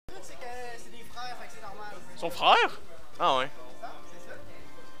Son frère? Ah ouais.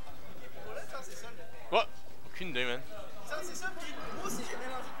 Ouais. Aucune idée, man. C'est ça, puis moi aussi j'ai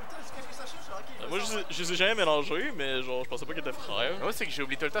mélangé tout le temps, jusqu'à ce que ça change, genre, ok. Moi, je les ai jamais mélangés, mais genre, je pensais pas qu'ils étaient frères. Moi, c'est que j'ai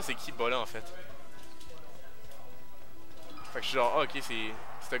oublié tout le temps c'est qui Bola en fait. Fait que je suis genre, ah, ok,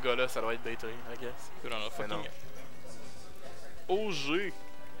 c'est ce gars-là, ça doit être Bater, I guess. Good enough. Mais non. Auger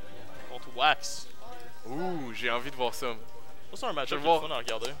contre Waxx. Ouh, j'ai envie de voir ça. Ça, c'est un match Je qui vais est voir. fun à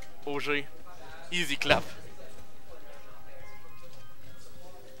regarder. Auger. Easy clap.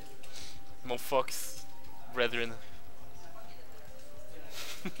 Mon Fox. Brethren.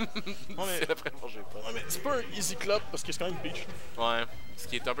 C'est la première fois que j'ai pas. Ouais, mais c'est pas un easy clap parce que c'est quand même Peach. Ouais. Ce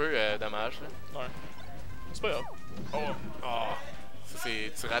qui est un peu dommage, là. Ouais. C'est pas grave. Oh. Oh. Ça,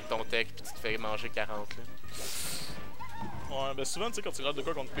 c'est. Tu rates ton tech puis tu te fais manger 40, là. Ouais, ben souvent, tu sais, quand tu rates de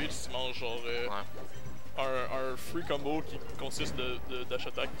quoi contre Peach, tu manges genre Ouais. un free combo qui consiste de dash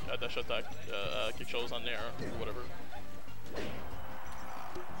attack à dash attack à quelque chose en air ou whatever.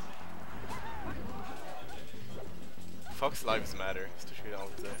 Fox Lives Matter, c'est tout ce que j'ai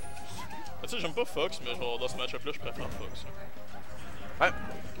envie de dire. Tu sais, j'aime pas Fox, mais genre dans ce match-up-là, je préfère Fox. Ouais,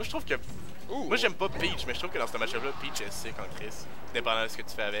 moi je trouve que. Moi j'aime pas Peach, mais je trouve que dans ce match-up-là, Peach est sick en Chris. Dépendant de ce que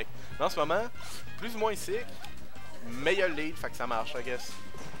tu fais avec. Mais en ce moment, plus ou moins sick, meilleur lead, fait que ça marche, I guess.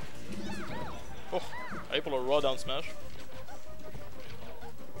 Oh! Allez pour le Raw down smash.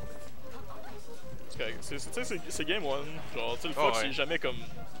 C'est game one. Genre, tu sais, le Fox, ouais. il est jamais comme.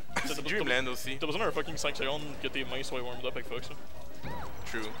 C'est Dreamland aussi. T'as besoin d'un fucking 5 secondes que tes mains soient warmed up avec Fox. Là.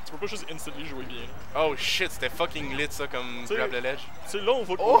 True. Tu peux pas juste instantly jouer bien. Là. Oh shit, c'était fucking lit ça comme T'sais, grab le ledge. Tu sais, là, on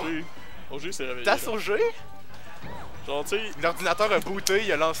voit que Oh! OG s'est réveillé. T'as au jeu? Genre, tu sais. L'ordinateur a booté,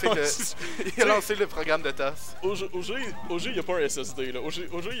 il a lancé le, il a lancé le programme de TAS. OG, il y a pas un SSD là. OG,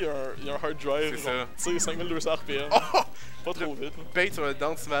 il y a un hard drive. C'est ça. Tu sais, 5200 RPM. Oh! Pas trop vite. Là. Bait sur le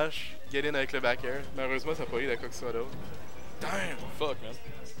down smash, get in avec le back air. Malheureusement, ça n'a pas eu de quoi que ce soit d'autre. Damn! Fuck, man.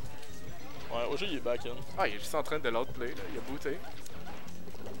 Ouais, OG, il est back in. Ah, il est juste en train de l'outplay, là. Il a booté.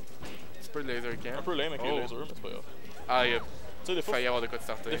 C'est pas de laser cam. Un peu lame avec les lasers, mais c'est pas grave. Ah, il a Tu sais, des fois, failli avoir de quoi de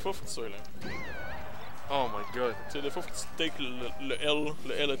starter. des fois, faut que tu sois lame. Oh my god. Tu sais, des fois, faut que tu take le L.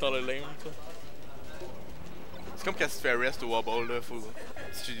 Le L étant le lame, tu sais. C'est comme quand tu fais rest au wobble, là. Faut...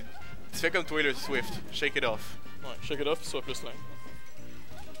 Tu fais comme Taylor Swift. Shake it off. Ouais, shake it off, puis sois plus lame.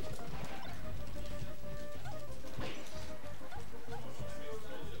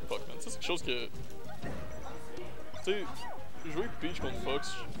 Fuck, man. Ça, c'est quelque chose que. Tu sais, jouer Peach contre Fox,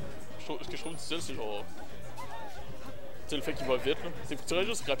 ce que je trouve difficile, c'est genre. Tu sais, le fait qu'il va vite, là. C'est faut que tu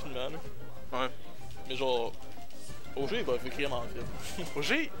réagisses rapidement, là. Ouais. Mais genre. OG, il va vraiment vite.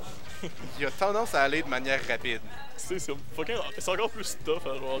 OG, il a tendance à aller de manière rapide. C'est fucking. C'est encore plus tough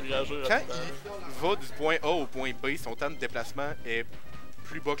à genre réagir Quand rapidement. il va du point A au point B, son temps de déplacement est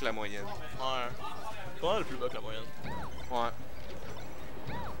plus bas que la moyenne. Ouais. Pas mal plus bas que la moyenne. Ouais.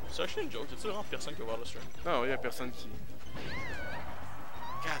 C'est actually une joke. Y'a-tu vraiment personne qui va voir le stream? Non, il y a personne qui.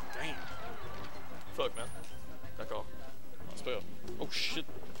 God damn. Fuck, man. D'accord. Non, c'est pas grave. Oh shit.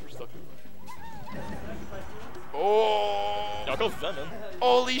 Je suis stuck. Oh! Il est encore vivant, man.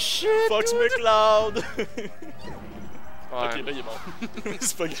 Holy shit! Fox McCloud! Ouais. Ok, là il est mort.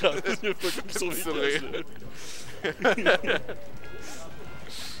 C'est pas grave. Il a pas comme survécu.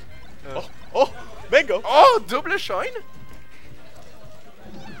 Oh! Oh! Bingo! Oh! Double shine?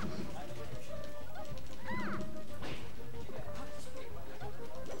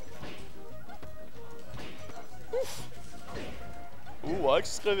 Ouf! Ouh, Waxx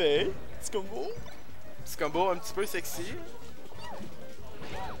se réveille. Petit combo. Petit combo un petit peu sexy.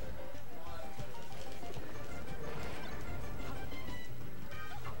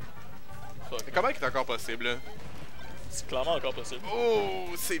 Fuck. Mais comment c'est encore possible, là? C'est clairement encore possible. Oh!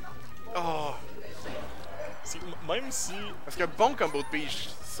 C'est. Oh! Même si Parce qu'un bon combo de Peach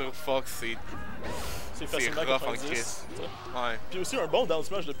sur Fox, c'est facilement rough en 90. Christ. t'sais. Ouais. Puis aussi un bon down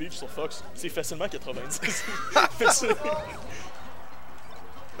smash de Peach sur Fox, c'est facilement 90.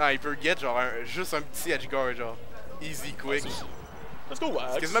 Non, il peut get genre juste un petit edge guard, genre. Easy, quick. Let's go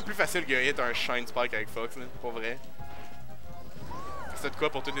Waxx. C'est quasiment plus facile que hit un Shine Spike avec Fox, là, pour vrai. C'est de quoi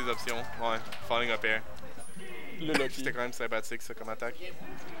pour toutes les options. Ouais, Falling Up Air. Le Lucky. C'était quand même sympathique ça comme attaque.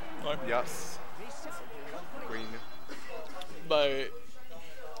 Ouais. Yes. Queen. Ben.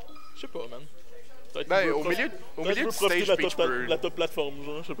 Je sais pas, man. Peut-être Ben, qu'il veut au milieu du profiter stage, de Peach peut. la top plateforme,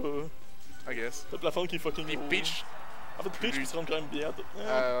 genre, je sais pas. I guess. La plateforme qui est fucking Puis haut. Peach En fait, Peach qui se rend quand même bien à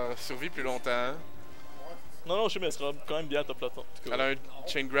top. survit plus longtemps. Non, je sais, mais elle sera quand même bien à top plateforme. En tout cas. Elle a un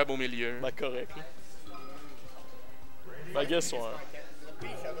chain grab au milieu. Ben, correct, là. Ben, guess, ouais.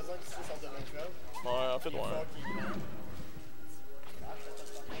 Ouais, en fait, ouais.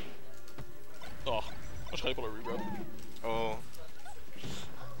 Oh, moi je travaille pour le regrab. Oh.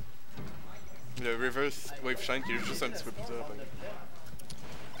 Le reverse wave shine qui est juste un petit peu plus dur.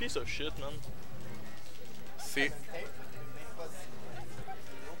 Piece of shit, man. C'est.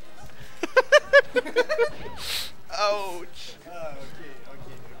 Ouch! Ah, ok.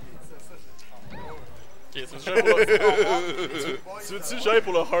 Ok, tu veux-tu que j'aille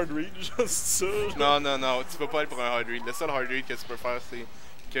pour le hard read? Genre, c'est ça? Non, tu peux pas aller pour un hard read. Le seul hard read que tu peux faire, c'est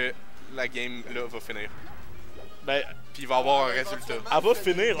que la game là va finir. Ben, Puis il va avoir un résultat. elle va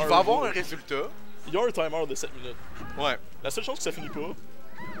finir Il va avoir un résultat. Il y a un timer de 7 minutes. Ouais. La seule chance que ça finit pas,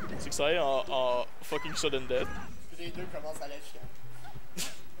 c'est que ça aille en fucking sudden death. Puis les deux commencent à la chier.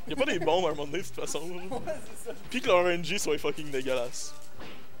 Y'a pas des bombes à un moment donné de toute façon. Ouais, c'est ça. Pis que leur RNG soit fucking dégueulasse.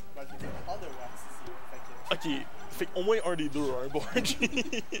 Bah, j'ai pas de Waxx ici. Ok, fait qu'au moins un des deux a un bon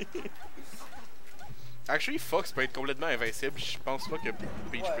RNG. Actually, Fox peut être complètement invincible. Je pense pas que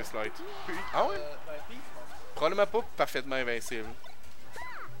Peach Ouais. puisse l'être. Ah ouais? Ben, Peach, Probablement pas parfaitement invincible.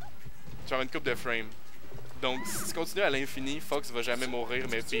 Genre une coupe de frame. Donc, si tu continues à l'infini, Fox va jamais mourir,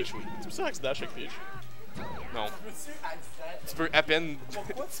 mais Peach, oui. Tu peux ça Axe Dash avec Peach? Non. peux-tu accéder? Tu peux à peine.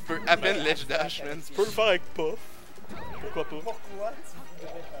 Tu peux à peine ledge dash, man. Tu peux le faire avec Puff. Pourquoi pas? Pourquoi tu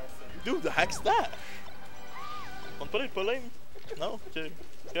voudrais faire ça? Dude, the Axe Dash! On te pas d'être pas lame? Non? Ok.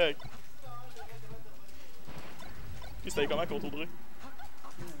 Correct. Puis c'était comment contre Audrey?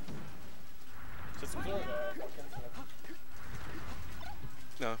 C'est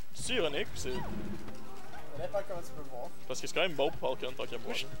Non. C'est ironique, pis c'est. Ça dépend comment tu peux voir. Parce que c'est quand même bon pour Falcon tant qu'à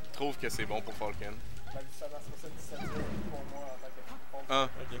moi. Je trouve que c'est bon pour Falcon. Ben, justement, c'est pour ça que 17 heures pour moi en tant que Ah,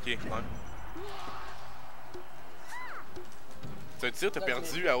 ok, ouais. Ça veut dire que t'as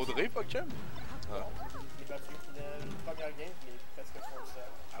perdu à Audrey, Falcon? Ah. J'ai battu la première game, je l'ai presque full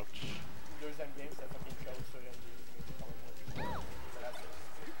seul. Ouch. Deuxième game, c'était fucking close sur MD.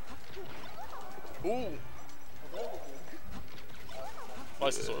 Ouh!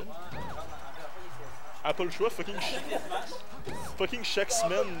 Ouais, c'est sûr. Elle a pas le choix, fucking chaque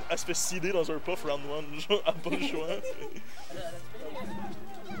semaine, elle se fait seeder dans un puff round 1. Genre, elle a pas le choix.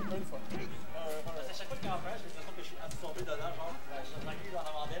 Une fois. Parce qu'à chaque fois que j'en fais, j'ai l'impression que je suis absorbé dedans, genre, je m'engueule dans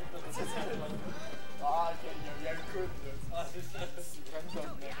la mandelle, puis c'est ça. Ah, ok, il y a le coude, là. Ah, c'est ça. C'est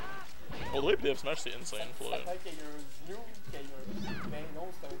random, mec. Audrey pis Death Smash, c'est insane pour Ça elle. fait qu'il y a un genou, qu'il y a un. Mais non,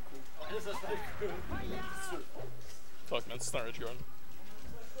 c'est un coude. Ouais, ça, c'est cool. C'est sûr. Fuck man, c'est un rich gun.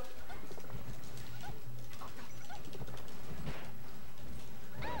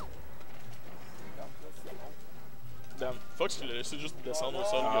 Damn, Fox il l'a laissé juste descendre au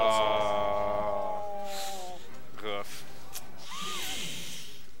sol, regarde ça. Ah. Rough.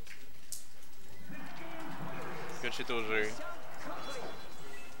 Good shit au jeu.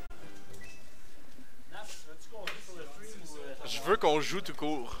 Veux-tu qu'on joue sur le stream ou. Je veux qu'on joue tout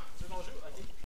court. Tu veux qu'on joue?